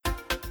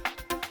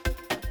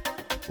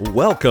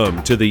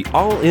Welcome to the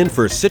All In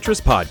for Citrus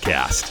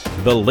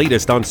podcast, the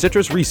latest on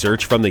citrus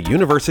research from the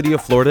University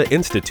of Florida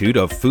Institute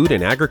of Food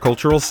and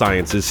Agricultural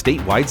Sciences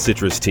statewide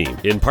citrus team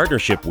in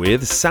partnership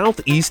with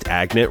Southeast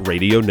AgNet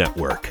Radio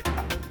Network.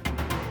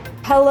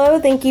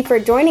 Hello, thank you for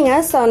joining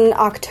us on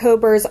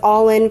October's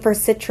All In for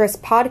Citrus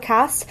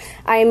podcast.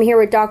 I am here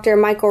with Dr.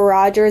 Michael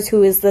Rogers,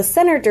 who is the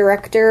Center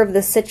Director of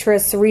the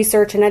Citrus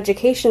Research and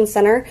Education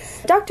Center.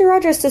 Dr.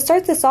 Rogers, to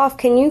start this off,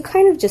 can you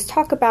kind of just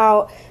talk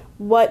about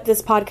what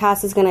this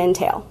podcast is going to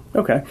entail?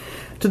 Okay.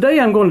 Today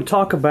I'm going to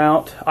talk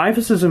about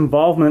IFAS's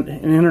involvement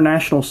in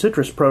international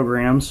citrus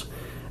programs.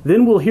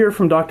 Then we'll hear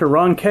from Dr.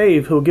 Ron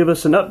Cave, who will give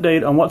us an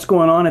update on what's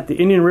going on at the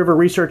Indian River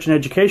Research and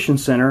Education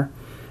Center.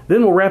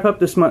 Then we'll wrap up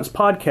this month's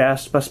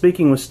podcast by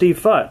speaking with Steve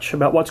Futch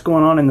about what's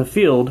going on in the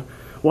field,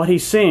 what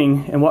he's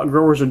seeing, and what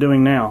growers are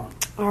doing now.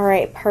 All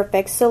right,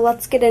 perfect. So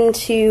let's get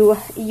into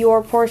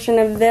your portion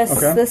of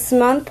this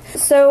month.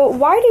 So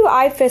why do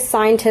IFAS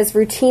scientists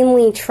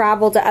routinely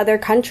travel to other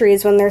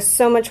countries when there's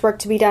so much work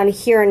to be done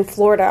here in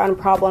Florida on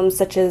problems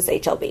such as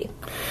HLB?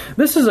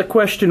 This is a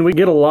question we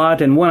get a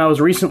lot, and one I was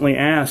recently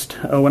asked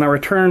when I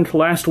returned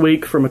last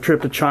week from a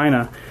trip to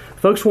China.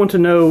 Folks want to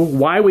know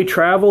why we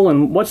travel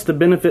and what's the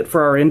benefit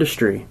for our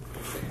industry.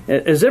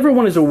 As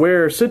everyone is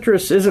aware,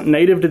 citrus isn't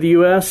native to the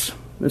U.S.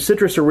 The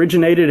citrus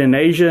originated in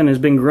Asia and has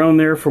been grown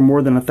there for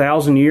more than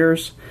 1,000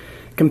 years.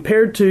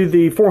 Compared to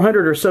the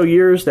 400 or so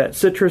years that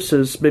citrus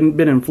has been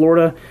in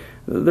Florida,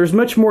 there's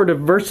much more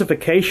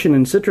diversification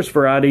in citrus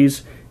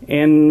varieties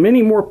and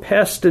many more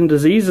pests and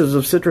diseases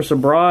of citrus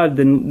abroad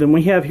than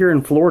we have here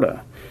in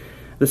Florida.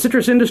 The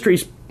citrus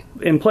industries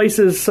in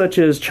places such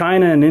as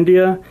China and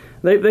India,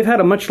 they've had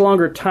a much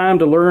longer time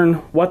to learn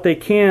what they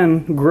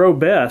can grow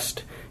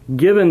best,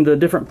 given the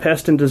different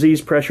pest and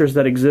disease pressures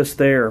that exist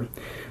there.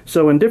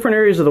 So in different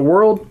areas of the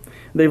world,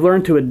 they've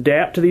learned to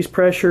adapt to these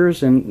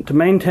pressures and to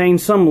maintain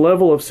some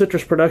level of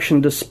citrus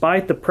production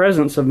despite the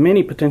presence of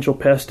many potential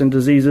pests and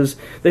diseases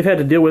they've had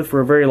to deal with for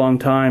a very long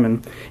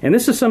time. And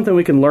this is something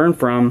we can learn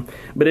from,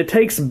 but it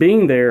takes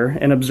being there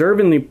and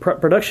observing the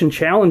production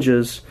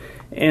challenges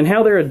and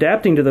how they're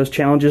adapting to those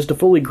challenges to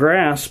fully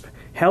grasp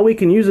how we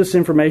can use this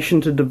information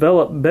to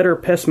develop better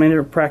pest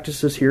management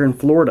practices here in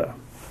Florida.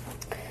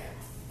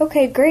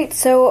 Okay, great.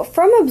 So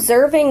from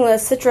observing the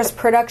citrus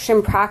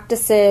production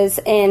practices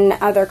in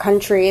other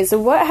countries,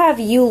 what have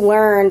you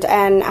learned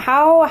and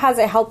how has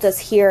it helped us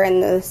here in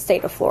the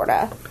state of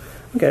Florida?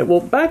 Okay, well,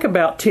 back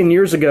about 10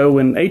 years ago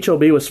when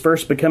HLB was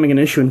first becoming an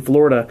issue in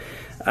Florida,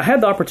 I had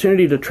the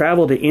opportunity to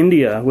travel to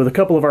India with a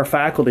couple of our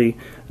faculty,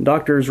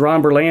 Drs.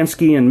 Ron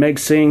Berlansky and Meg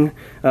Singh,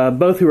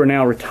 both who are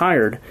now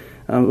retired.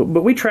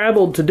 But we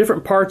traveled to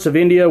different parts of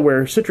India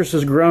where citrus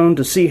is grown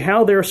to see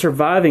how they're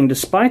surviving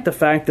despite the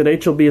fact that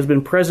HLB has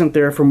been present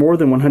there for more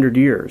than 100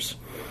 years.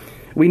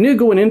 We knew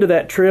going into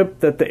that trip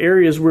that the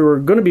areas we were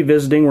going to be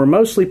visiting were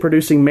mostly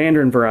producing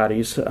mandarin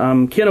varieties,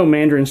 Keno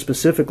mandarin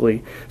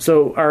specifically.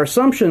 So our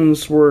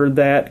assumptions were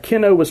that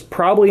Keno was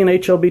probably an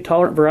HLB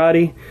tolerant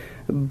variety,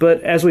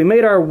 but as we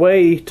made our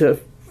way to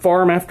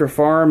farm after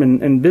farm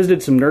and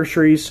visited some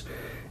nurseries,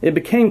 it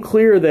became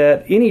clear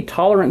that any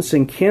tolerance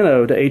in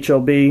Keno to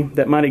HLB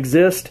that might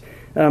exist,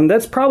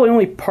 that's probably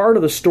only part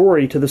of the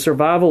story to the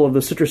survival of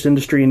the citrus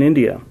industry in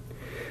India.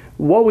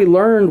 What we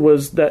learned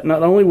was that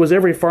not only was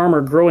every farmer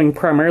growing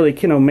primarily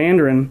Keno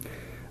mandarin,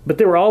 but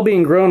they were all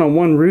being grown on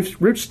one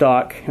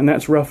rootstock, and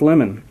that's rough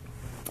lemon.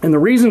 And the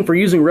reason for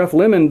using rough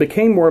lemon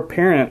became more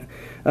apparent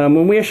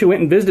when we actually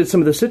went and visited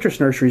some of the citrus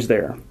nurseries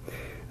there.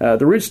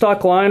 The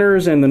rootstock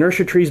liners and the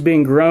nursery trees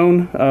being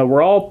grown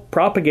were all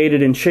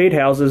propagated in shade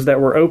houses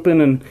that were open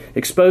and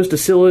exposed to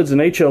psyllids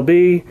and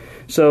HLB.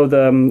 So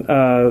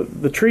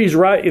the trees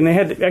and they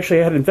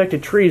had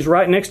infected trees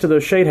right next to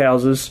those shade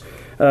houses.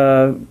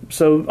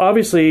 So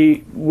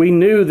obviously we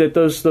knew that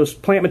those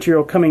plant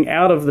material coming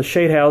out of the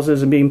shade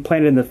houses and being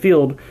planted in the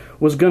field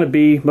was going to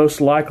be most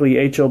likely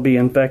HLB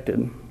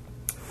infected.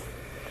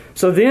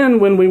 So then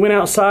when we went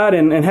outside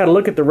and had a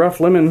look at the rough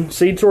lemon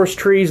seed source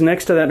trees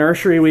next to that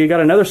nursery, we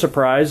got another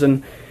surprise.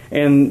 And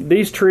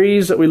these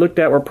trees that we looked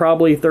at were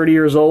probably 30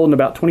 years old and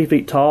about 20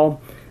 feet tall.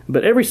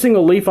 But every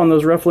single leaf on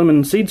those rough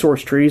lemon seed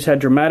source trees had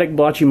dramatic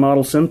blotchy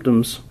mottle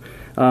symptoms.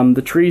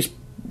 The trees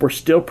were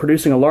still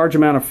producing a large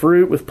amount of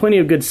fruit with plenty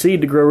of good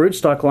seed to grow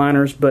rootstock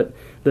liners, but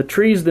the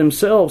trees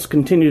themselves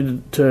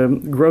continued to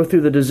grow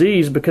through the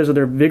disease because of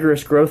their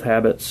vigorous growth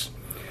habits.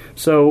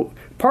 So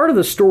part of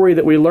the story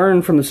that we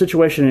learned from the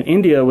situation in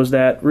India was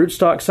that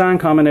rootstock sign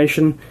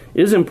combination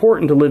is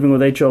important to living with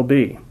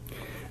HLB.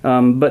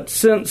 But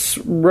since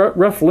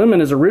rough lemon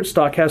as a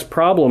rootstock has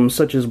problems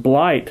such as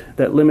blight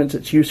that limits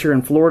its use here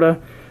in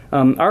Florida,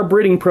 our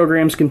breeding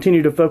programs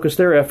continue to focus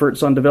their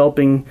efforts on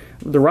developing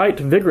the right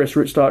vigorous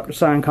rootstock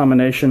sign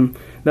combination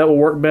that will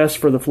work best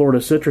for the Florida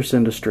citrus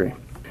industry.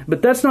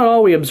 But that's not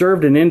all we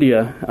observed in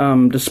India.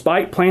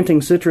 Despite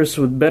planting citrus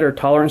with better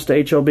tolerance to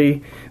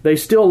HLB, they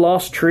still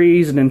lost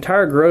trees and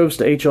entire groves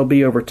to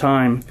HLB over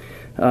time.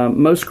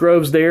 Most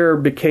groves there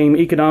became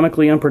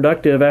economically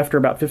unproductive after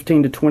about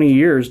 15 to 20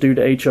 years due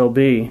to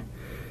HLB.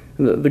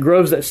 The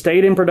groves that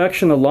stayed in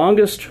production the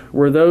longest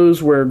were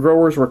those where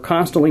growers were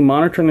constantly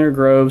monitoring their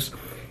groves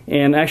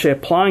and actually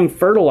applying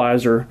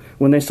fertilizer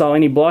when they saw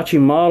any blotchy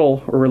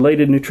mottle or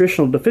related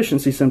nutritional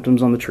deficiency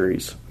symptoms on the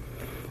trees.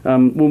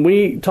 When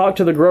we talked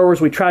to the growers,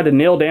 we tried to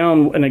nail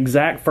down an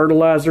exact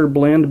fertilizer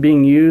blend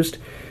being used.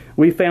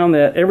 We found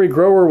that every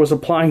grower was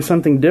applying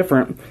something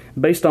different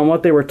based on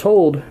what they were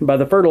told by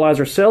the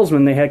fertilizer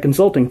salesman they had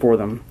consulting for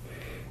them.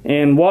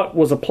 And what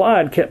was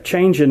applied kept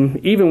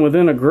changing even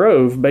within a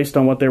grove based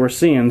on what they were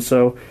seeing.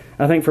 So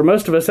I think for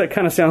most of us that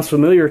kind of sounds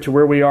familiar to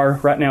where we are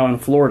right now in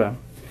Florida.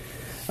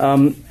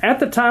 At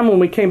the time when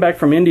we came back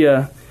from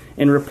India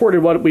and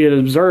reported what we had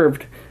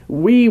observed,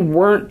 we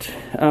weren't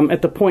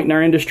at the point in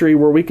our industry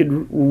where we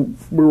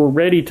were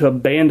ready to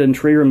abandon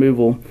tree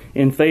removal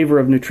in favor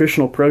of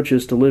nutritional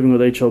approaches to living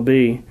with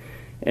HLB.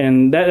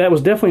 And that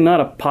was definitely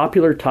not a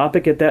popular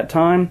topic at that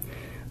time.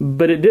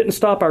 But it didn't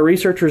stop our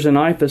researchers in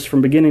IFAS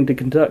from beginning to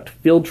conduct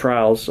field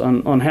trials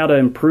on how to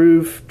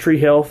improve tree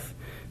health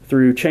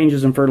through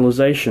changes in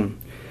fertilization.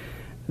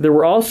 There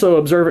were also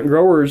observant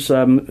growers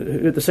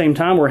at the same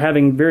time were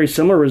having very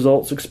similar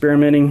results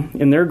experimenting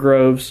in their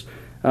groves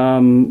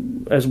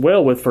as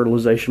well with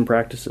fertilization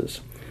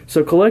practices.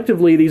 So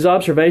collectively, these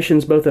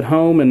observations both at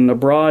home and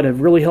abroad have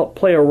really helped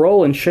play a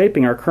role in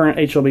shaping our current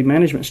HLB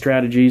management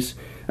strategies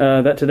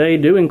that today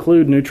do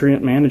include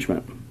nutrient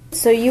management.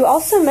 So you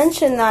also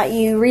mentioned that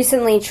you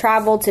recently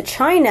traveled to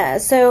China.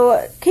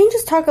 So can you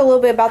just talk a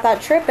little bit about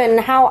that trip and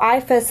how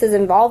IFAS is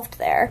involved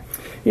there?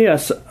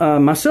 Yes,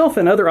 myself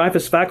and other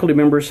IFAS faculty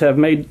members have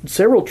made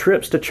several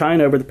trips to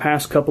China over the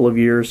past couple of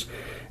years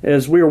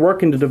as we are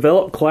working to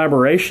develop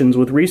collaborations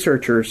with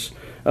researchers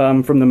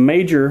from the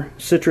major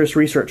citrus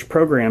research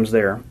programs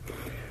there.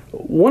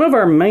 One of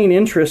our main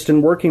interests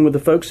in working with the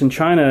folks in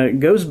China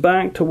goes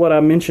back to what I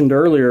mentioned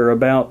earlier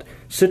about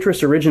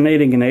citrus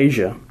originating in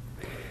Asia.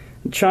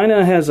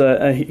 China has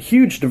a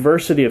huge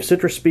diversity of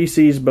citrus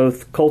species,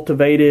 both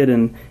cultivated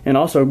and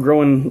also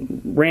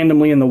growing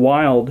randomly in the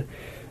wild,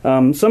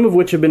 some of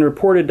which have been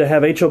reported to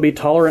have HLB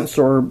tolerance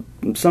or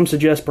some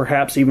suggest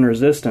perhaps even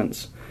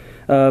resistance.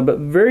 But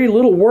very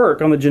little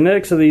work on the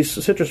genetics of these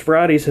citrus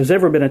varieties has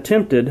ever been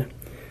attempted,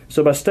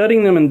 so by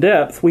studying them in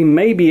depth, we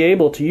may be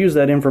able to use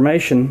that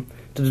information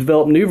to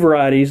develop new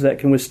varieties that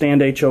can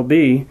withstand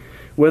HLB,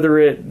 whether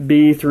it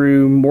be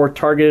through more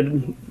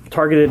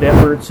targeted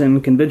efforts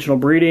in conventional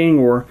breeding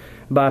or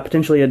by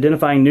potentially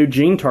identifying new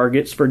gene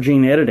targets for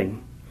gene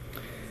editing.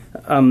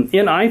 In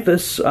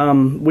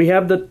IFAS, we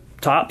have the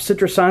top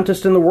citrus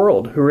scientists in the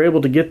world who are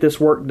able to get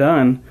this work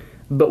done,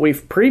 but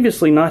we've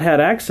previously not had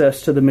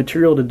access to the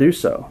material to do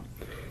so.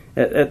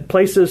 At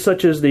places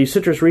such as the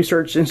Citrus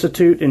Research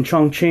Institute in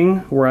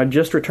Chongqing, where I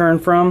just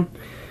returned from,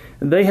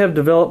 they have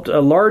developed a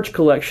large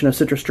collection of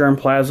citrus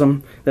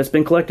germplasm that's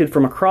been collected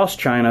from across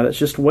China that's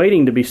just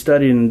waiting to be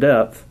studied in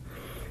depth.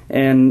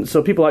 And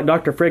so people like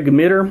Dr. Fred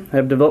Gmitter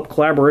have developed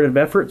collaborative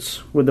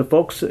efforts with the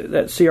folks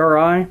at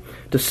CRI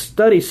to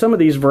study some of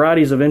these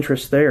varieties of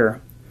interest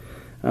there.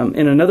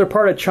 In another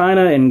part of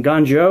China, in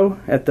Guangzhou,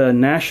 at the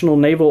National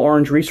Naval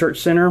Orange Research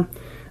Center,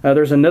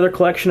 there's another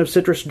collection of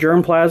citrus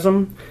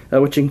germplasm,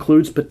 which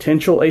includes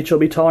potential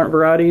HLB-tolerant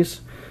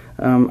varieties.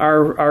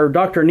 Our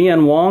Dr.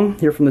 Nian Wang,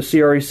 here from the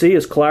CREC,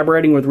 is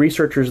collaborating with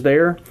researchers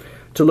there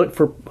to look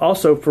for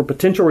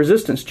potential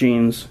resistance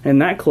genes in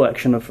that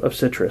collection of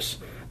citrus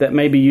that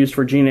may be used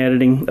for gene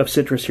editing of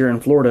citrus here in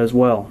Florida as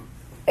well.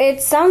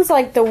 It sounds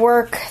like the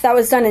work that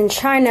was done in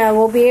China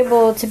will be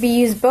able to be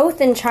used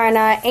both in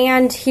China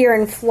and here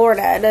in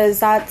Florida. Does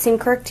that seem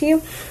correct to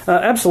you?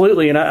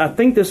 Absolutely, and I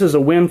think this is a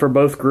win for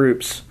both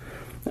groups.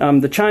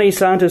 The Chinese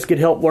scientists get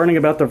help learning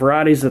about the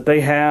varieties that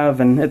they have,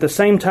 and at the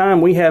same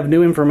time we have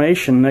new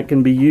information that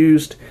can be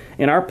used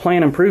in our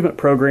plant improvement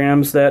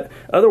programs that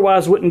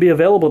otherwise wouldn't be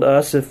available to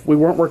us if we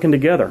weren't working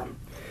together.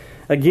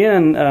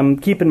 Again,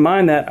 keep in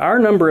mind that our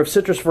number of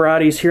citrus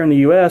varieties here in the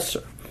U.S.,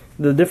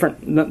 the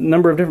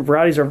number of different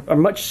varieties are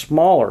much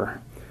smaller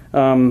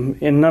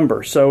in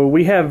number. So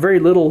we have very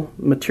little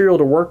material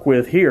to work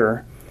with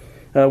here.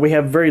 We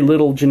have very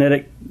little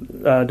genetic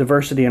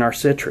diversity in our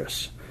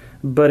citrus.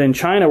 But in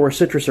China, where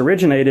citrus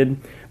originated,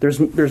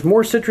 there's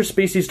more citrus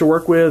species to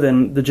work with,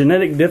 and the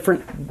genetic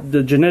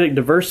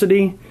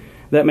diversity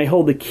that may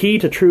hold the key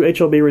to true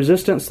HLB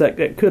resistance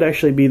that could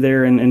actually be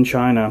there in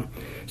China.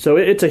 So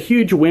it's a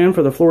huge win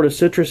for the Florida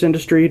citrus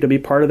industry to be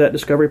part of that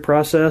discovery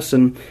process,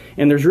 and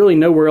there's really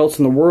nowhere else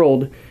in the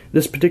world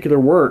this particular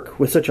work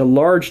with such a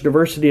large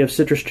diversity of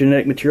citrus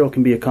genetic material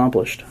can be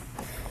accomplished.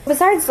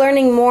 Besides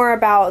learning more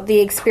about the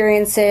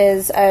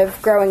experiences of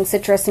growing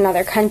citrus in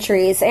other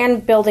countries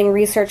and building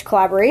research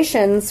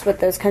collaborations with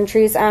those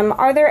countries,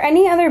 are there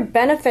any other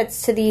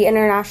benefits to the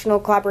international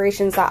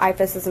collaborations that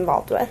IFAS is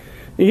involved with?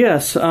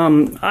 Yes,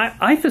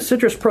 IFAS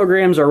citrus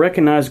programs are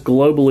recognized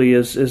globally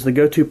as the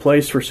go-to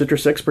place for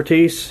citrus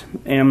expertise,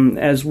 and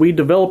as we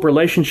develop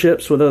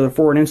relationships with other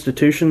foreign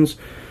institutions,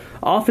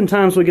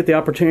 oftentimes we get the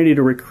opportunity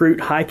to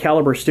recruit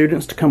high-caliber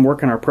students to come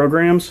work in our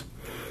programs.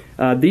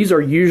 These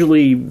are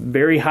usually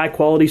very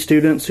high-quality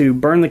students who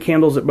burn the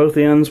candles at both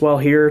ends while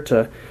here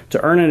to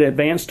earn an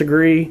advanced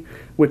degree,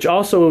 which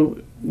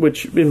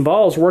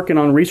involves working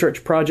on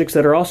research projects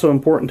that are also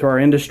important to our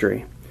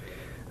industry.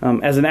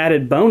 As an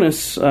added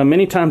bonus,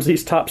 many times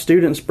these top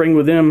students bring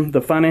with them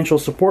the financial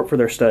support for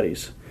their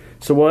studies.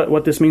 So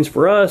what this means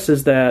for us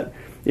is that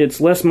it's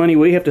less money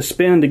we have to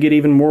spend to get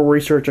even more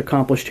research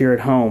accomplished here at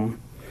home.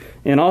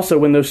 And also,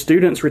 when those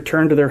students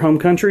return to their home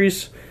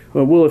countries,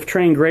 we'll have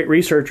trained great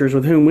researchers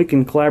with whom we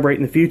can collaborate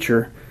in the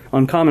future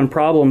on common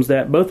problems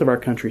that both of our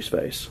countries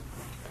face.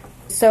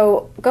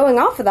 So going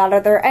off of that,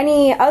 are there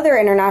any other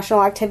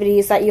international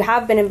activities that you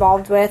have been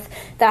involved with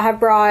that have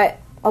brought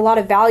a lot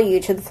of value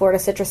to the Florida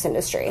citrus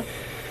industry?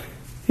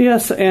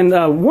 Yes, and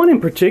one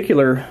in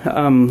particular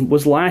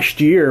was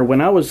last year when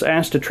I was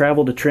asked to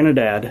travel to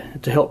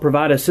Trinidad to help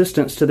provide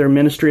assistance to their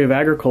Ministry of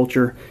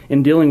Agriculture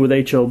in dealing with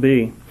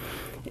HLB.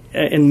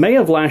 In May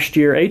of last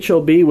year,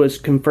 HLB was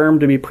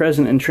confirmed to be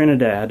present in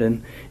Trinidad,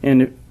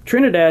 and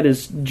Trinidad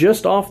is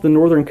just off the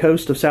northern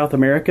coast of South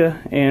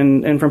America,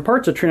 and from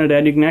parts of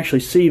Trinidad you can actually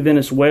see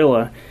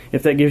Venezuela,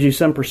 if that gives you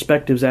some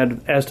perspectives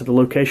as to the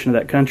location of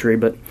that country.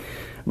 But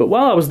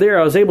while I was there,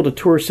 I was able to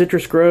tour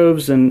citrus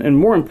groves and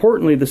more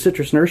importantly, the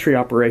citrus nursery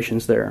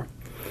operations there.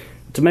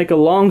 To make a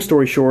long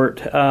story short,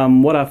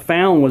 what I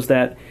found was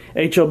that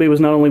HLB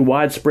was not only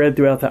widespread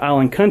throughout the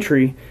island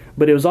country,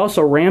 but it was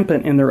also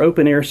rampant in their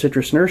open-air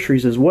citrus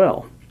nurseries as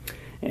well.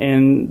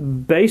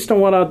 And based on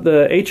what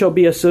the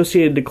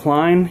HLB-associated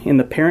decline in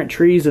the parent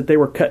trees that they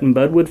were cutting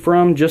budwood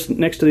from just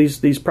next to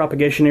these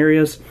propagation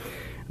areas,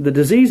 the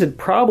disease had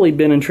probably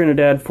been in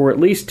Trinidad for at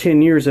least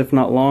 10 years, if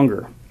not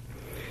longer.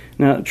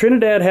 Now,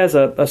 Trinidad has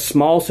a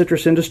small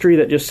citrus industry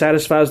that just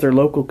satisfies their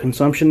local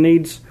consumption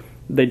needs.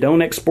 They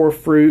don't export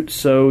fruit,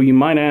 so you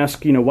might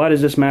ask, why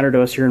does this matter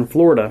to us here in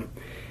Florida?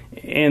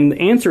 And the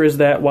answer is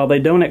that while they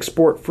don't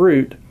export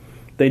fruit,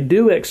 they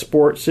do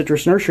export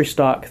citrus nursery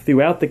stock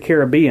throughout the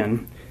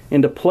Caribbean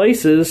into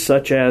places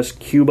such as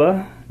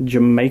Cuba,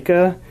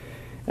 Jamaica,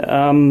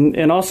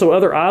 and also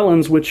other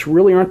islands which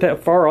really aren't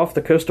that far off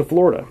the coast of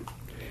Florida.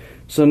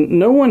 So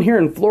no one here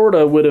in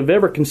Florida would have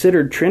ever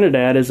considered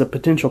Trinidad as a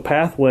potential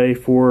pathway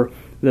for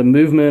the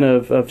movement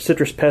of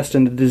citrus pests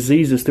and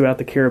diseases throughout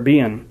the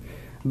Caribbean.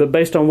 But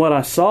based on what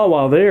I saw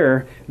while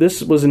there,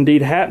 this was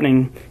indeed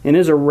happening and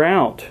is a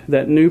route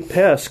that new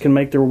pests can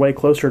make their way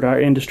closer to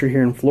our industry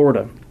here in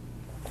Florida.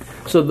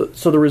 So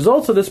the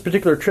results of this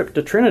particular trip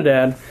to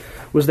Trinidad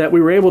was that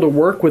we were able to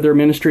work with their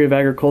Ministry of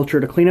Agriculture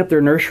to clean up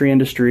their nursery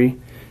industry,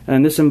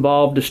 and this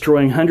involved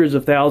destroying hundreds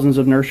of thousands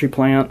of nursery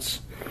plants.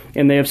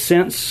 And they have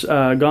since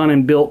gone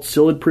and built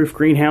psyllid-proof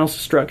greenhouse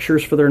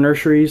structures for their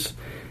nurseries,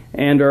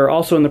 and are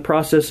also in the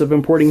process of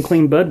importing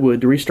clean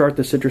budwood to restart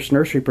the citrus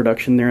nursery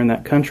production there in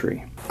that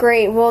country.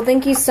 Great. Well,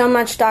 thank you so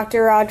much,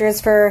 Dr.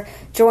 Rogers, for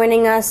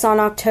joining us on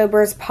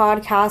October's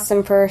podcast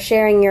and for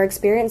sharing your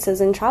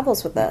experiences and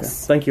travels with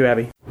us. Thank you,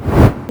 Abby.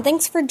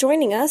 Thanks for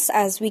joining us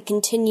as we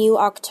continue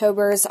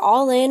October's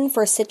All In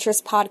for Citrus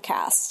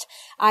podcast.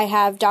 I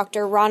have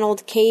Dr.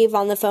 Ronald Cave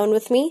on the phone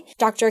with me.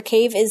 Dr.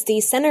 Cave is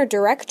the Center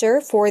Director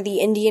for the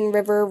Indian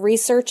River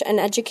Research and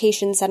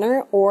Education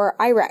Center, or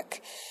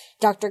IREC.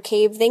 Dr.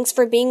 Cave, thanks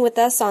for being with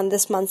us on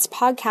this month's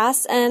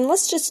podcast, and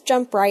let's just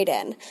jump right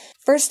in.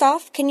 First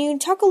off, can you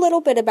talk a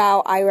little bit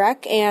about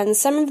IREC and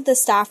some of the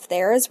staff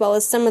there, as well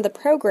as some of the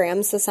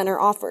programs the center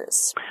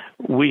offers?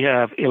 We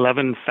have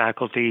 11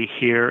 faculty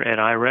here at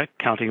IREC,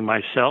 counting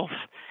myself,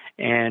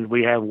 and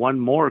we have one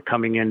more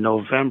coming in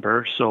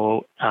November.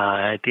 So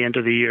at the end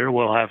of the year,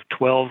 we'll have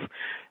 12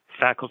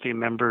 faculty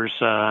members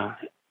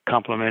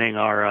complementing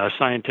our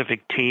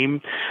scientific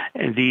team.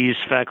 And these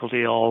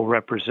faculty all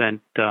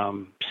represent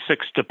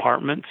 6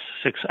 departments,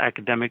 6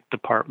 academic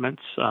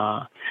departments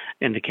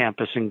in the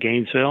campus in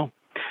Gainesville.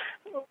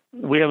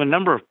 We have a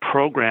number of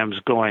programs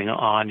going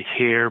on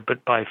here,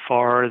 but by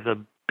far the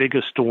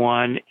biggest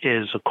one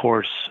is, of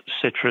course,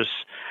 citrus,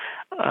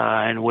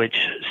 in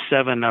which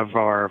 7 of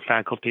our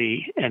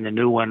faculty, and the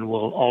new one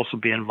will also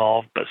be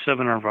involved, but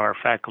 7 of our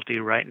faculty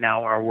right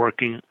now are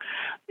working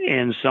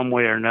in some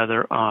way or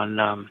another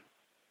on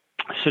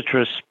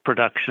citrus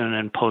production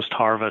and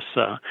post-harvest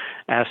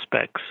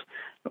aspects.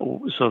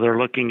 So they're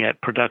looking at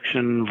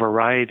production,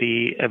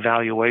 variety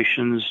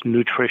evaluations,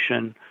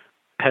 nutrition,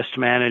 pest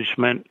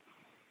management,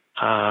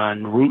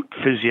 and root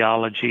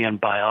physiology and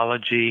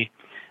biology,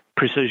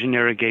 precision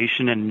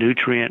irrigation and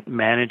nutrient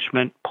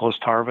management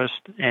post-harvest,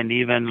 and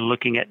even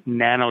looking at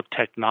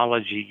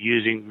nanotechnology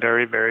using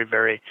very, very,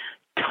 very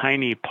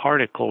tiny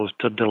particles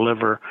to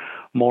deliver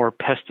more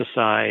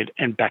pesticide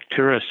and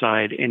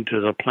bactericide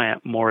into the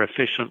plant more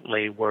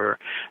efficiently, where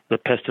the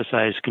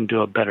pesticides can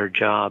do a better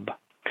job.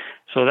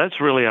 So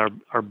that's really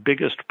our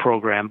biggest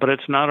program, but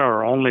it's not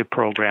our only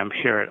program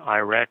here at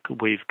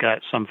IREC. We've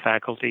got some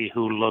faculty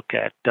who look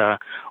at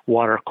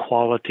water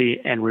quality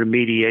and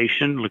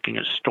remediation, looking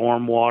at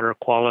stormwater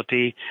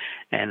quality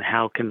and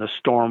how can the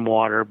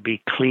stormwater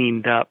be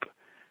cleaned up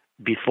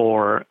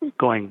before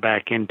going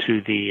back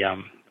into the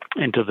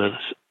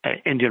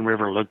Indian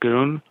River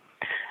Lagoon.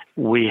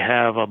 We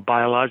have a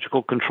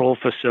biological control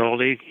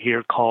facility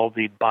here called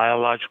the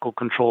Biological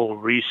Control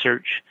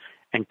Research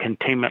and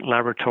Containment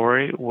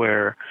Laboratory,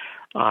 where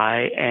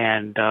I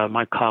and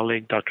my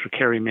colleague, Dr.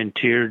 Carrie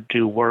Mintier,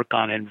 do work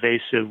on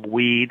invasive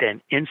weed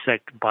and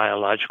insect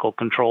biological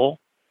control.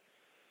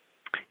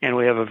 And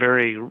we have a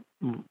very,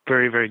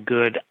 very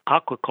good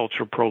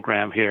aquaculture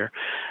program here,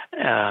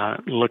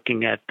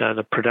 looking at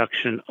the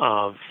production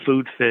of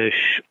food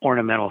fish,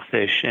 ornamental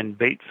fish, and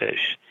bait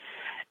fish.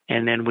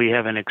 And then we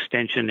have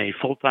a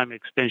full-time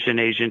extension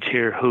agent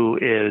here who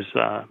is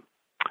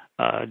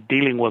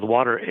dealing with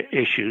water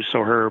issues.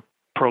 So her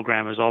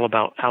program is all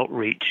about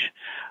outreach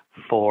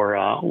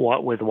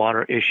with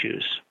water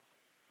issues.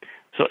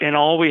 So in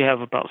all, we have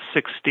about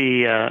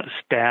 60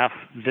 staff,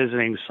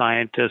 visiting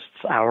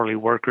scientists, hourly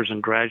workers,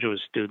 and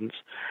graduate students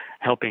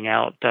helping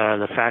out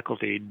the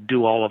faculty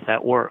do all of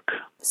that work.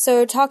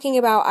 So talking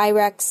about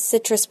IREC's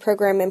citrus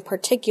program in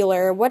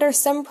particular, what are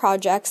some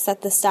projects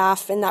that the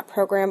staff in that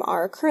program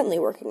are currently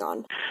working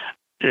on?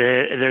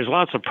 There's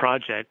lots of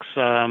projects,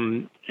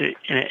 and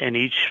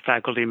each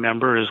faculty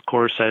member, of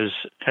course, has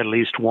at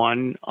least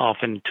one,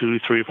 often 2,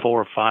 3,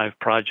 4, or 5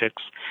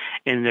 projects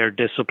in their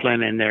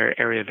discipline, in their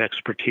area of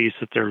expertise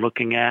that they're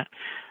looking at,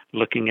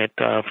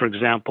 for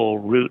example,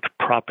 root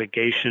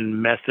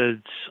propagation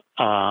methods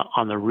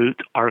on the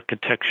root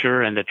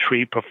architecture and the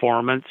tree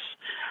performance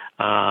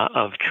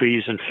of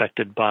trees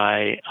infected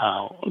by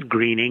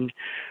greening,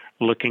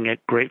 looking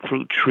at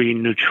grapefruit tree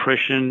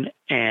nutrition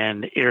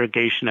and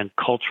irrigation and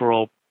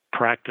cultural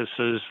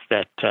practices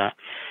that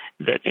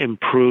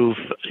improve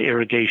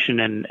irrigation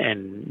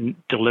and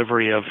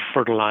delivery of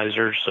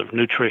fertilizers, of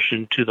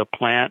nutrition to the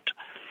plant.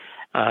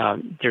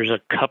 There's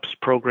a CUPS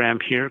program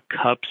here.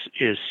 CUPS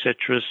is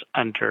citrus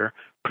under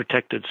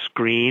protected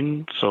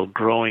screen, so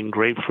growing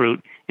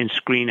grapefruit in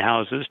screen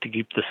houses to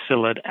keep the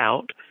psyllid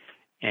out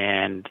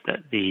and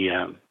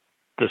the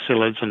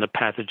psyllids and the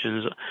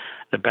pathogens,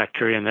 the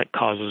bacteria that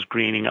causes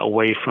greening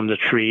away from the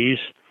trees.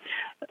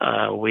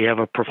 We have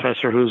a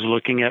professor who's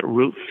looking at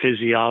root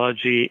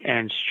physiology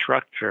and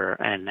structure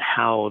and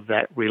how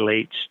that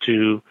relates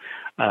to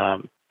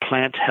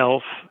plant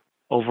health,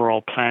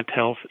 overall plant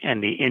health,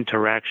 and the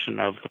interaction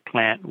of the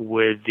plant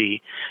with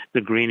the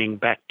greening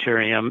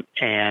bacterium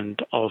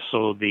and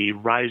also the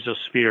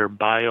rhizosphere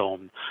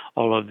biome,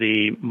 all of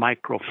the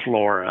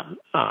microflora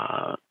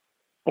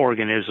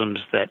organisms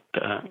that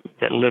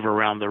live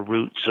around the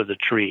roots of the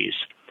trees.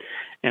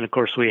 And of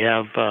course, we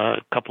have a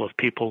couple of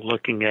people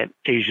looking at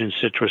Asian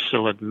citrus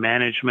psyllid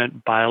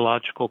management,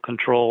 biological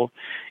control,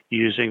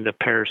 using the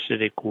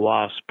parasitic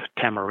wasp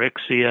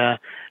Tamarixia,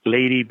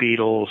 lady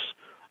beetles,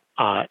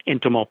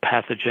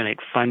 entomopathogenic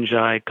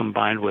fungi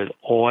combined with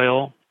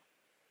oil.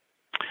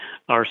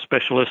 Our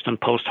specialist in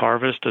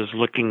post-harvest is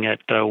looking at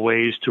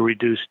ways to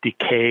reduce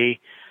decay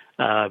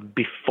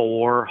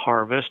before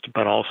harvest,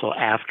 but also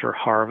after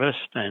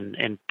harvest,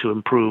 and to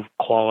improve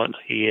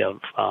quality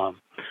of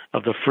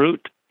the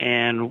fruit.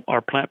 And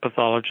our plant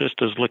pathologist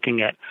is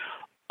looking at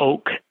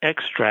oak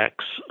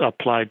extracts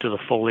applied to the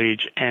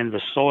foliage and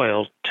the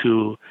soil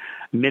to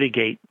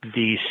mitigate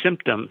the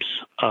symptoms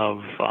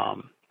of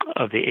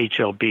the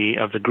HLB,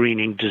 of the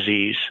greening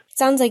disease.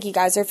 Sounds like you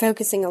guys are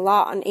focusing a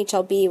lot on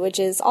HLB, which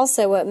is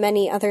also what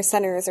many other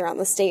centers around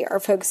the state are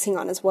focusing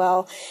on as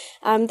well.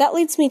 That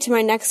leads me to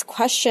my next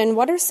question.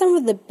 What are some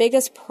of the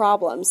biggest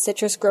problems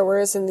citrus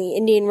growers in the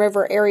Indian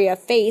River area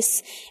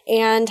face,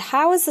 and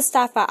how is the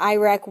staff at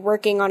IREC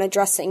working on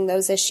addressing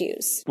those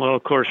issues? Well,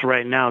 of course,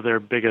 right now their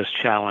biggest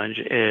challenge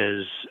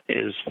is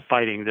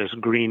fighting this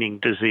greening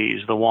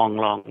disease, the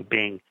Huanglong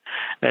being.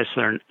 That's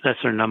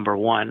their number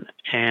one,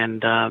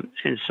 and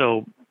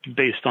so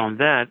based on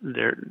that,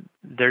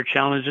 their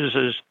challenge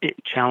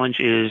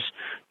is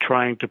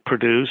trying to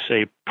produce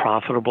a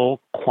profitable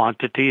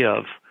quantity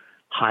of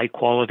high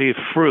quality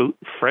fruit,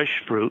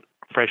 fresh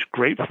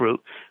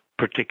grapefruit,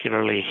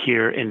 particularly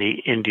here in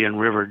the Indian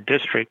River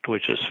District,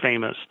 which is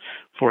famous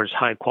for its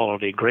high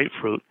quality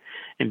grapefruit.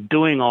 And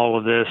doing all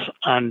of this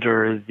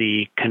under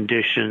the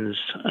conditions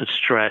and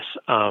stress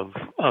of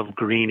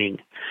greening.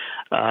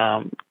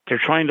 They're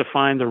trying to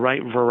find the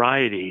right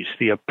varieties,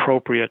 the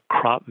appropriate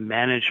crop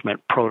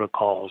management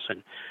protocols,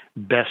 and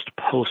best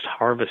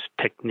post-harvest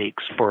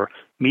techniques for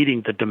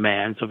meeting the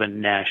demands of a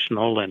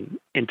national and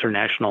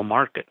international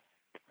market.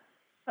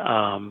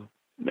 And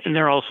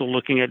they're also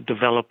looking at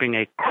developing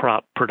a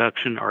crop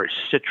production or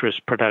citrus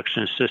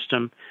production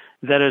system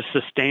that is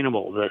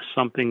sustainable, that's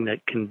something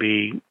that can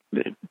be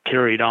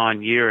carried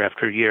on year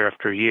after year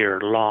after year,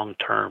 long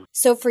term.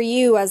 So for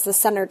you as the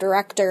center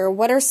director,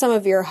 what are some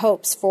of your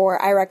hopes for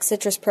IREC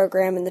Citrus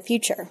program in the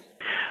future?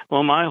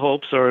 Well, my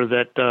hopes are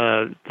that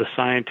the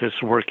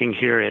scientists working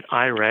here at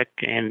IREC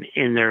and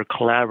in their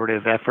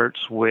collaborative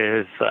efforts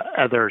with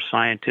other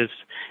scientists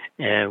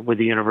with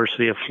the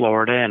University of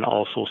Florida and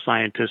also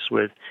scientists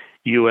with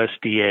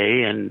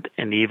USDA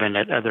and even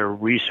at other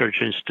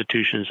research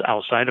institutions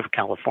outside of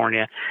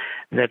California,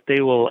 that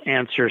they will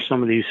answer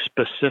some of these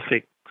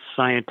specific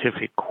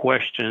scientific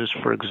questions.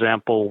 For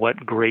example,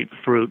 what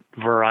grapefruit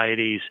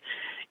varieties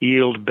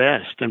yield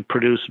best and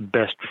produce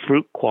best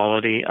fruit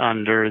quality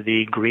under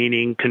the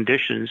greening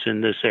conditions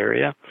in this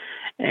area,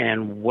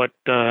 and what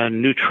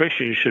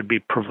nutrition should be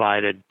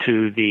provided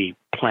to the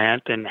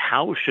plant and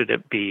how should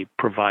it be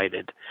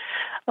provided,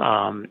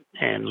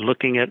 and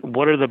looking at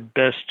what are the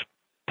best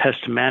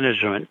pest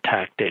management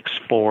tactics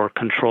for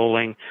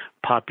controlling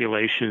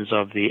populations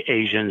of the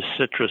Asian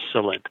citrus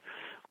psyllid.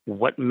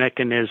 What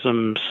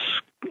mechanisms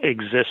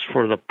exist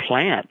for the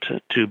plant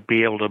to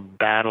be able to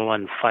battle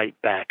and fight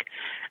back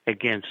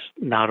against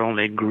not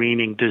only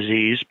greening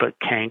disease, but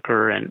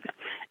canker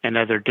and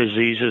other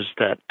diseases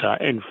that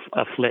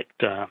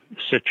afflict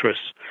citrus.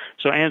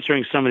 So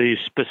answering some of these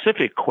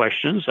specific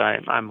questions,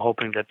 I'm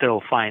hoping that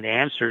they'll find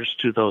answers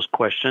to those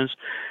questions,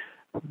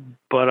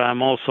 but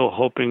I'm also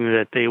hoping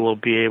that they will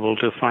be able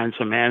to find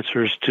some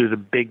answers to the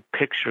big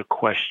picture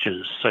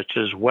questions, such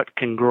as what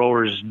can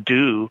growers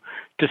do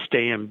to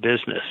stay in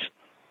business?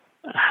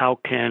 How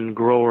can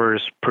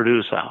growers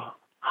produce a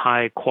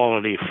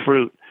high-quality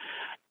fruit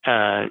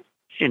to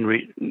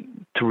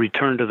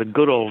return to the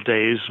good old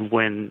days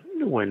when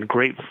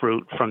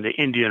grapefruit from the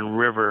Indian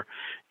River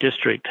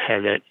district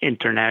had an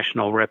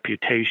international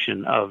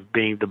reputation of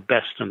being the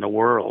best in the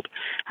world?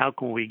 How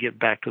can we get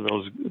back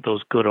to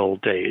those good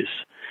old days?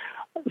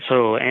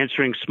 So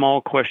answering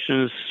small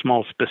questions,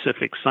 small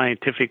specific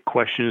scientific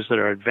questions that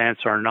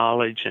advance our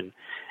knowledge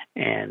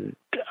and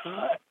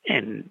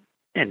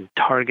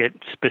target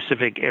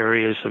specific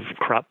areas of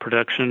crop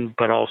production,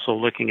 but also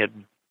looking at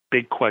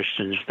big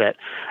questions that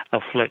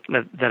affect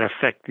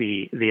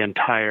the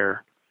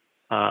entire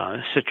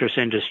citrus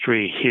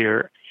industry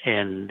here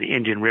in the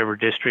Indian River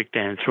District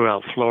and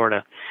throughout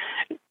Florida.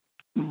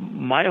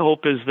 My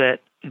hope is that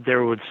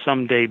there would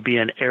someday be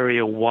an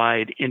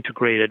area-wide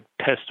integrated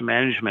pest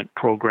management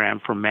program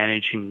for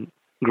managing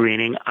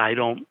greening. I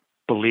don't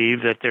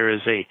believe that there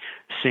is a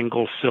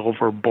single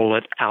silver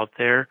bullet out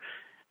there.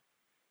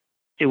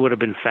 It would have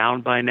been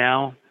found by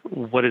now.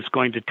 What it's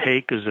going to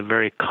take is a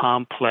very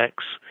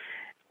complex,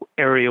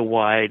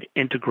 area-wide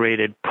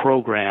integrated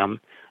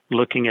program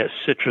looking at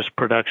citrus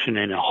production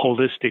in a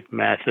holistic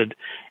method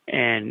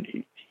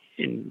and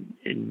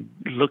in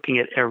looking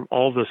at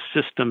all the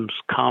systems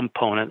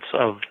components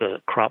of the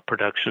crop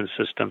production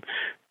system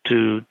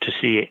to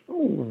see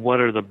what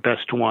are the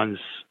best ones,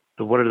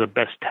 what are the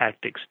best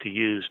tactics to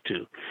use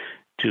to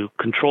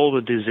control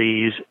the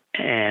disease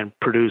and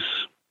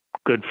produce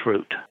good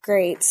fruit.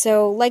 Great.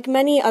 So like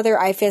many other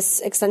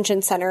IFAS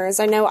extension centers,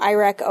 I know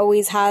IREC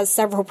always has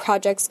several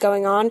projects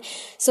going on.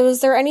 So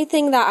is there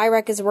anything that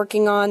IREC is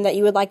working on that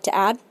you would like to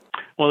add?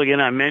 Well, again,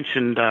 I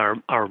mentioned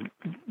our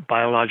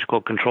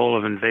biological control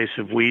of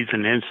invasive weeds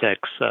and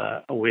insects.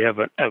 We have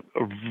a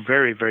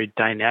very, very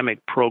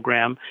dynamic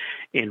program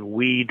in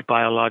weed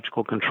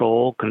biological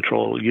control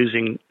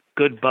using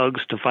good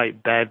bugs to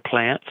fight bad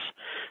plants.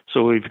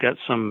 So we've got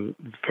some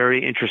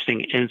very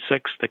interesting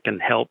insects that can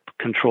help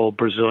control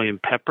Brazilian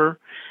pepper.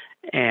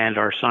 And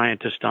our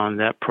scientist on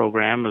that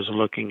program is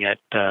looking at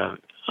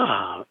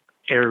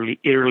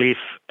earleaf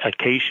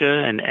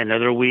acacia and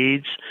other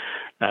weeds.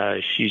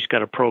 She's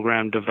got a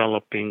program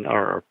developing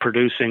or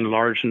producing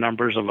large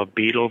numbers of a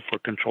beetle for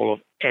control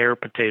of air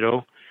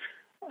potato.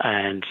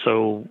 And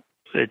so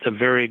it's a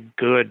very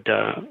good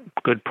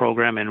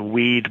program in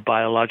weed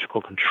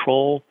biological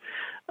control.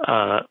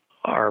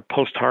 Our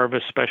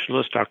post-harvest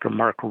specialist, Dr.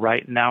 Mark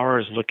Reitenauer,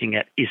 is looking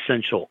at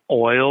essential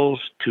oils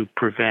to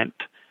prevent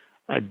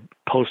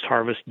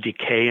post-harvest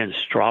decay in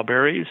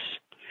strawberries,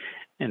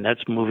 and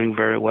that's moving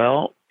very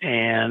well.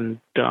 And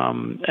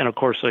of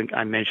course,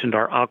 I mentioned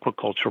our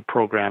aquaculture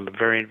program, a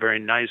very, very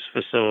nice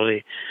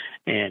facility,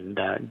 and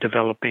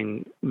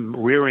developing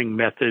rearing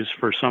methods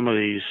for some of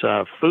these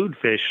food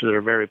fish that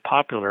are very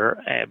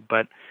popular,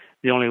 but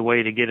the only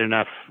way to get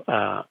enough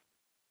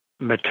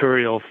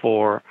material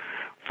for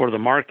the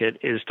market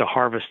is to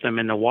harvest them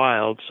in the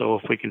wild. So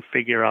if we can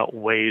figure out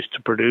ways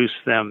to produce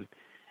them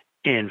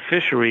in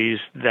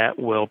fisheries, that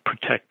will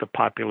protect the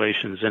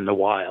populations in the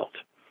wild.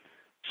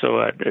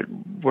 So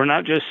we're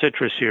not just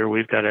citrus here.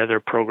 We've got other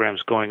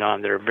programs going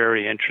on that are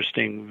very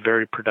interesting,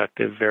 very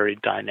productive, very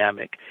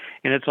dynamic.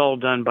 And it's all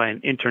done by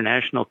an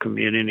international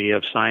community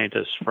of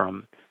scientists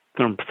from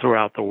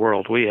throughout the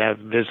world. We have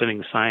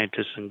visiting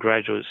scientists and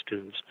graduate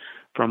students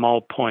from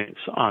all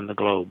points on the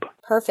globe.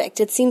 Perfect.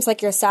 It seems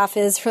like your staff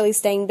is really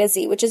staying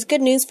busy, which is good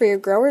news for your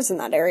growers in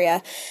that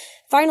area.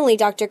 Finally,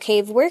 Dr.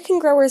 Cave, where can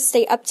growers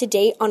stay up to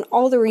date on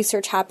all the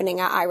research happening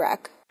at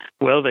IREC?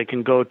 Well, they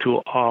can go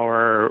to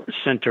our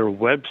center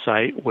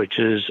website, which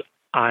is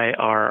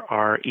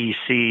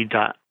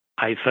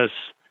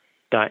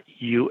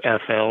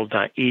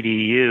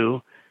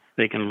irrec.ifas.ufl.edu.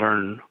 They can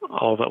learn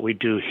all that we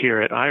do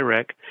here at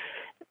IREC.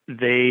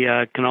 They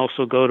can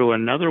also go to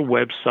another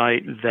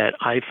website that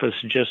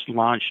IFAS just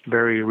launched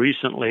very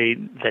recently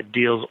that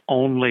deals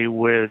only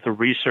with the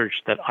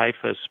research that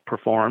IFAS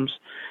performs.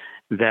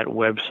 That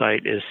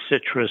website is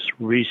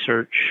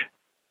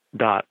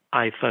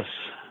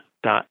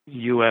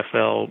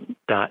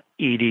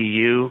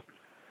citrusresearch.ifas.ufl.edu.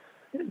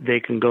 they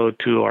can go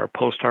to our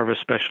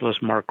post-harvest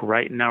specialist, Mark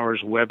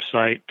Reitenauer's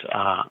website,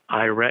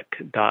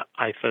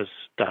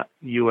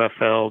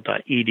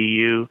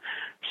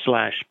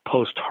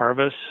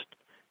 irec.ifas.ufl.edu/post-harvest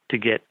to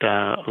get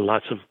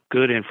lots of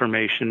good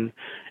information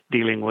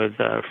dealing with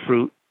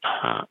fruit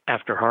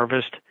after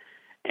harvest.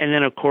 And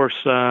then, of course,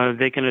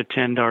 they can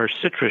attend our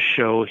citrus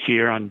show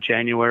here on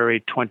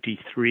January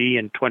 23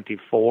 and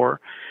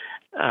 24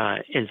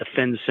 in the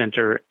Finn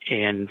Center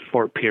in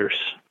Fort Pierce.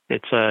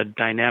 It's a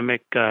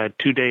dynamic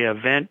 2-day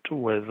event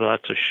with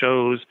lots of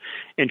shows,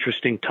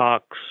 interesting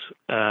talks,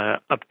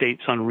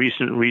 updates on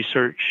recent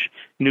research,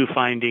 new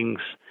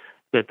findings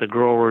that the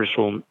growers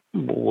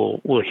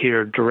will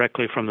hear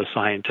directly from the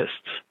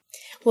scientists.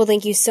 Well,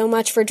 thank you so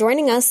much for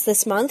joining us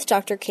this month,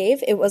 Dr.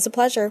 Cave. It was a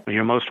pleasure.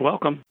 You're most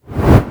welcome.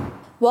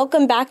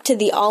 Welcome back to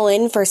the All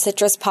In for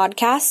Citrus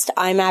podcast.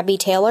 I'm Abby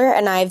Taylor,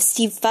 and I have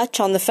Steve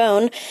Futch on the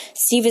phone.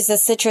 Steve is a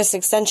citrus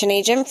extension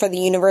agent for the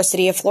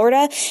University of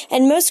Florida,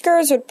 and most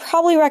growers would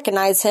probably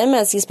recognize him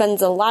as he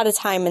spends a lot of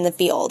time in the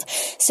field.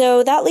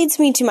 So that leads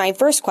me to my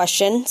first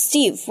question.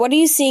 Steve, what are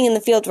you seeing in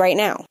the field right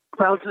now?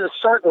 Well,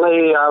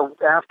 certainly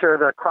after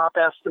the crop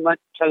estimate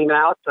came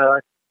out,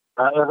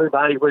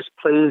 everybody was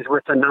pleased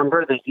with the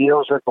number. The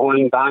yields are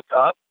going back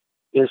up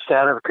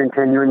instead of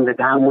continuing the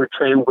downward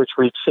trend which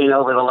we've seen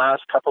over the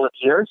last couple of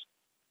years.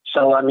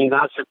 So, I mean,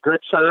 that's a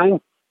good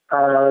sign.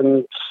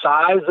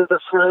 Size of the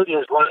fruit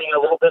is running a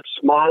little bit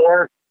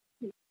smaller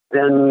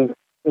than,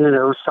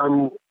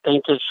 some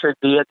think it should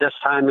be at this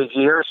time of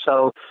year.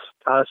 So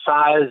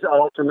size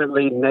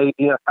ultimately may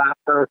be a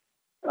factor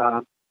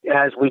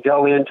as we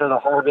go into the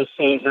harvest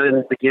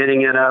season,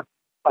 beginning in a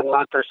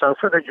month or so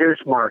for the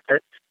juice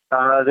market.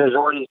 There's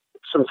already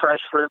some fresh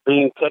fruit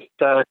being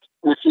picked in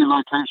a few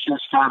locations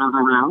scattered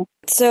around.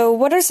 So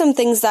what are some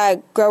things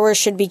that growers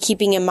should be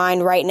keeping in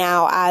mind right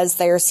now as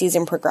their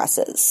season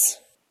progresses?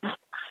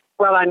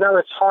 Well, I know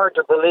it's hard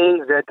to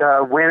believe that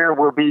winter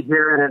will be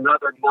here in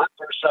another month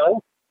or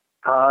so.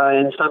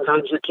 And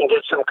sometimes you can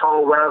get some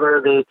cold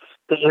weather the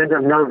end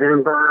of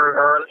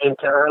November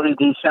into early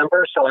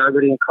December. So I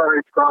would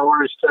encourage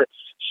growers to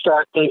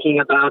start thinking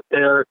about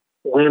their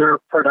winter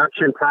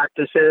production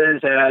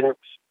practices and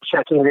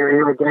checking their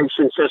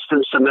irrigation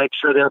systems to make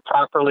sure they're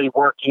properly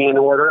working in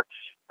order.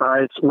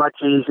 It's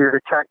much easier to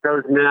check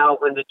those now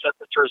when the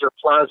temperatures are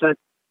pleasant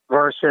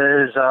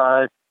versus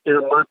in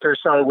a month or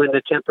so when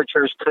the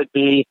temperatures could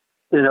be,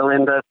 in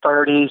the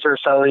 30s or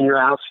so, and you're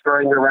out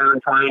scurrying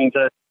around trying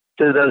to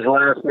do those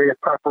last-minute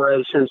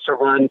preparations to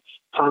run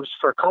pumps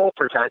for cold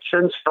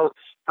protection. So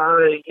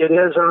it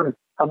is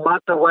a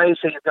month away,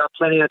 so you've got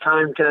plenty of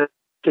time to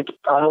get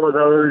all of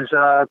those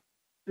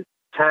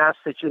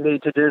tasks that you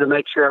need to do to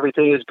make sure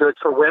everything is good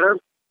for winter.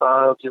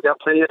 You've got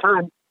plenty of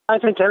time. I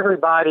think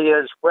everybody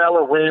is well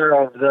aware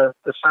of the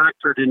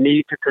factor, the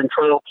need to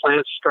control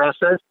plant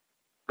stresses,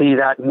 be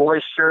that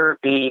moisture,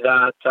 be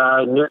that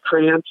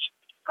nutrients,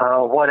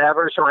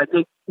 whatever. So I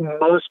think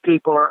most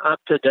people are up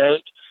to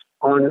date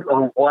on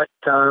what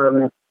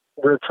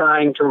we're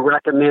trying to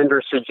recommend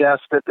or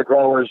suggest that the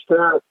growers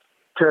do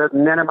to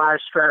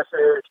minimize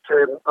stresses,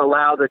 to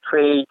allow the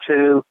tree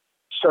to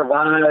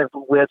survive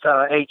with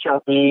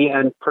HLB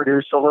and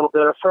produce a little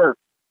bit of fruit.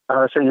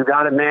 So you've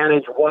got to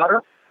manage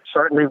water.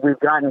 Certainly we've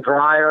gotten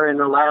drier in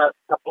the last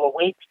couple of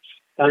weeks,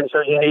 and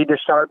so you need to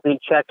start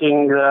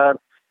checking the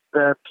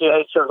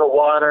pH of the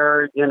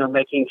water,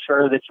 making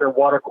sure that your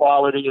water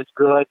quality is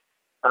good.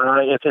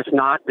 If it's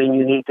not, then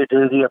you need to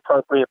do the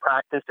appropriate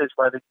practices,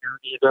 whether you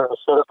either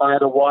acidify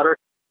the water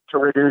to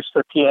reduce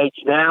the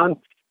pH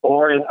down,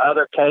 or in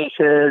other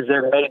cases,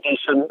 there may be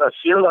a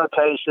few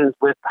locations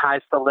with high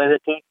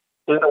salinity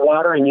in the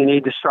water, and you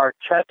need to start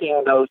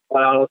checking those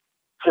wells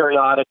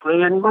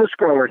periodically. And most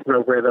growers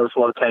know where those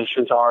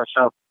locations are,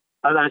 so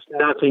that's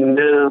nothing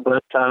new,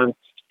 but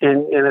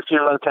in a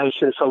few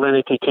locations,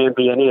 salinity can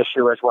be an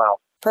issue as well.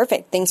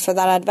 Perfect. Thanks for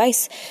that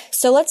advice.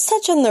 So let's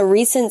touch on the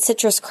recent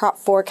citrus crop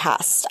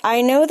forecast.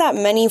 I know that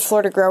many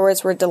Florida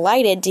growers were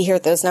delighted to hear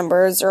those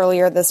numbers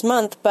earlier this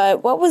month,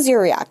 but what was your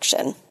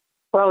reaction?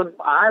 Well,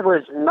 I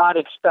was not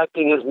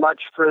expecting as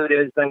much fruit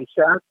as they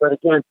said, but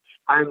again,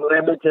 I'm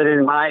limited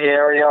in my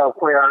area of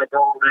where I go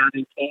around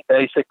and keep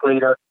basically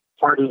to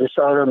Hardy,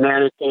 DeSoto,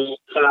 Manatee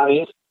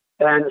counties.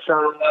 And so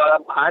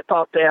I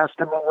thought the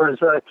estimate was,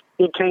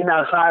 it came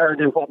out higher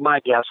than what my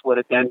guess would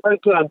have been. But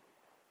again,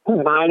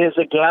 mine is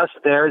a guess.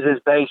 Theirs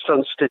is based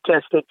on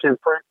statistics in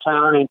fruit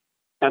count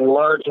and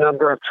large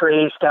number of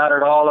trees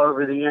scattered all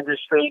over the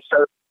industry.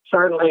 So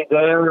certainly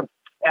their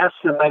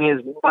estimate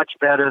is much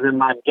better than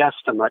my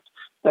guesstimate.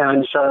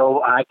 And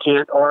so I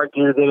can't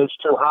argue that it's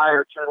too high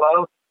or too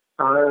low.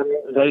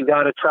 They've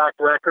got a track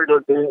record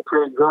of being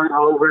pretty good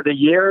over the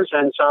years.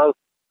 And so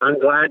I'm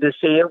glad to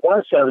see it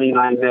was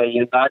 79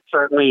 million. That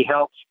certainly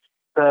helps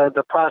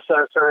the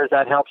processors,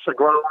 that helps the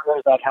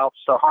growers, that helps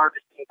the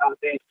harvesting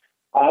companies,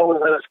 all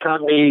of those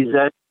companies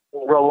that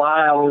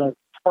rely on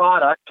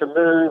product to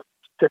move,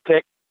 to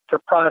pick, to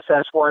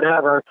process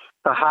whatever.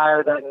 The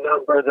higher that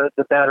number,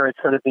 the better it's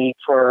going to be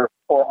for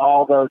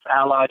all those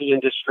allied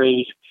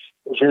industries,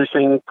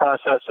 juicing,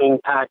 processing,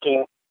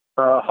 packing,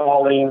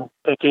 hauling,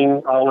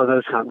 picking, all of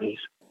those companies.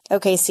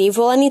 Okay, Steve.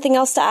 Well, anything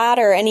else to add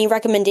or any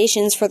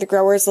recommendations for the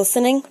growers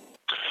listening?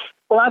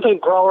 Well, I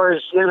think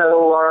growers,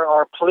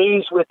 are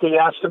pleased with the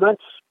estimate.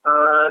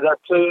 They're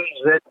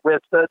pleased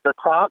with the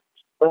crop,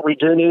 but we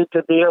do need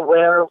to be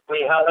aware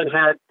we haven't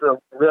had the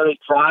really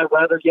dry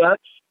weather yet,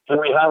 and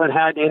we haven't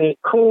had any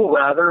cool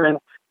weather. And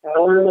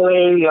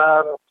normally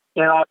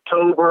in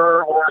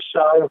October or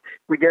so,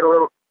 we get a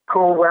little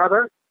cool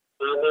weather,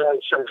 and then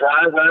some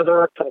dry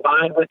weather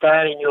combined with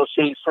that, and you'll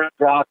see fruit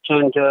drop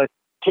tend to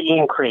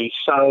increase.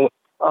 So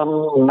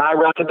my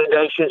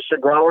recommendations to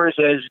growers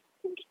is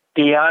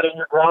be out in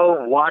your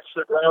grow, watch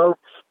the grow,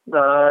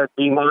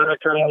 be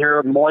monitoring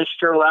your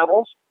moisture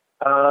levels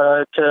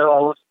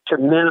to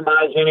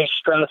minimize any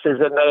stresses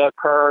that may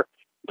occur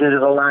due to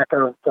the lack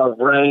of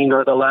rain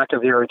or the lack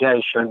of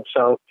irrigation.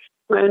 So,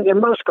 and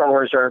most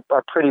growers are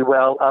pretty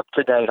well up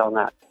to date on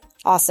that.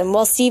 Awesome.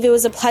 Well, Steve, it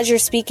was a pleasure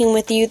speaking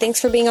with you.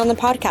 Thanks for being on the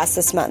podcast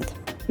this month.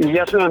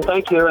 Yes, ma'am.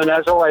 Thank you. And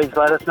as always,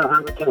 let us know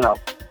how we can help.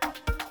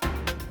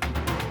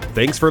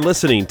 Thanks for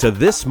listening to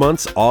this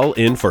month's All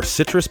In for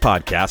Citrus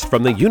podcast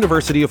from the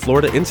University of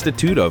Florida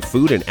Institute of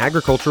Food and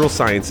Agricultural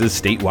Sciences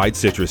statewide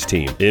citrus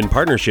team in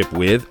partnership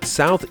with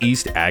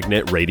Southeast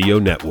AgNet Radio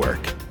Network.